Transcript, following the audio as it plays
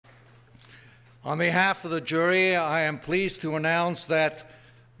On behalf of the jury, I am pleased to announce that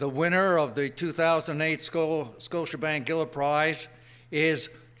the winner of the 2008 Scotiabank Giller Prize is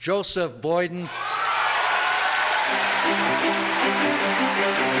Joseph Boyden.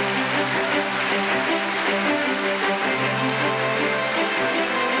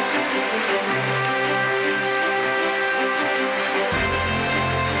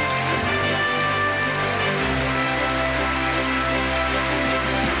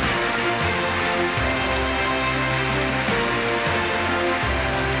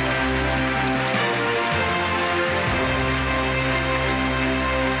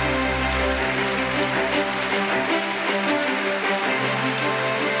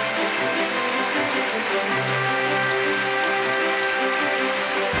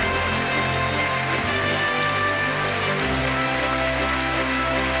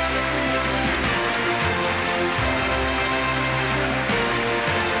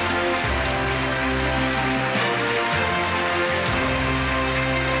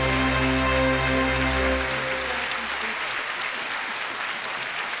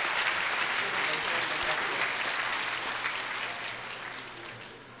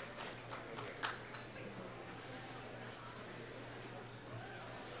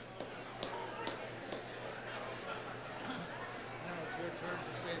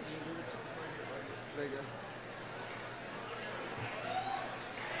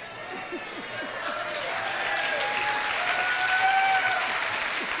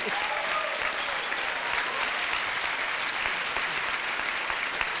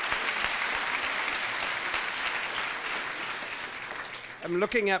 I'm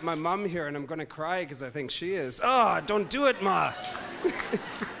looking at my mom here and I'm going to cry because I think she is. Oh, don't do it, Ma.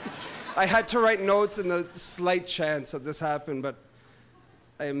 I had to write notes in the slight chance that this happened, but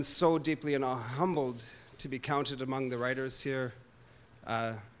I am so deeply and humbled to be counted among the writers here.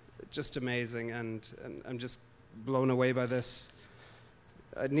 Just amazing, and I'm just blown away by this.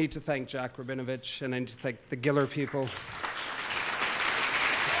 I need to thank Jack Rabinovich, and I need to thank the Giller people.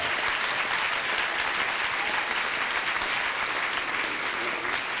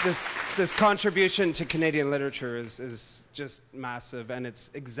 This contribution to Canadian literature is just massive, and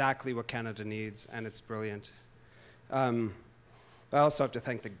it's exactly what Canada needs, and it's brilliant. I also have to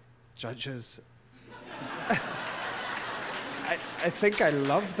thank the judges. I think I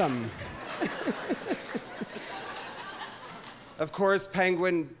love them. Of course,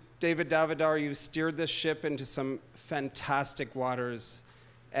 Penguin, David Davidar, you steered this ship into some fantastic waters,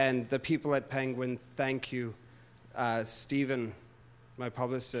 and the people at Penguin, thank you. Stephen, my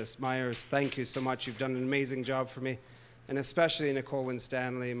publicist, Myers, thank you so much. You've done an amazing job for me. And especially Nicole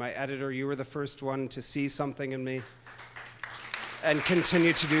Winstanley, my editor, you were the first one to see something in me and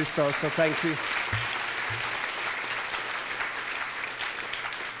continue to do so, so thank you.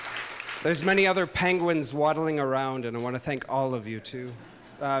 There's many other penguins waddling around, and I want to thank all of you, too.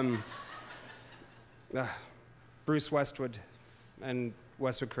 Bruce Westwood and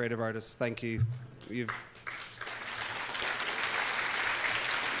Westwood Creative Artists, thank you.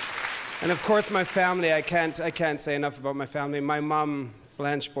 And of course, my family, I can't say enough about my family. My mom,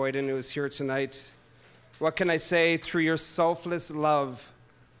 Blanche Boyden, who is here tonight. What can I say? Through your selfless love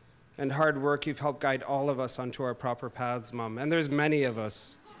and hard work, you've helped guide all of us onto our proper paths, Mom. And there's many of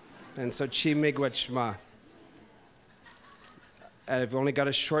us. And so, chi miigwech ma. I've only got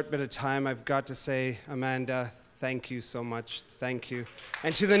a short bit of time. I've got to say, Amanda, thank you so much. Thank you.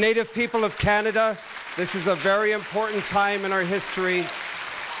 And to the Native people of Canada, this is a very important time in our history.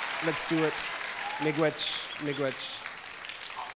 Let's do it. Miigwech, miigwech.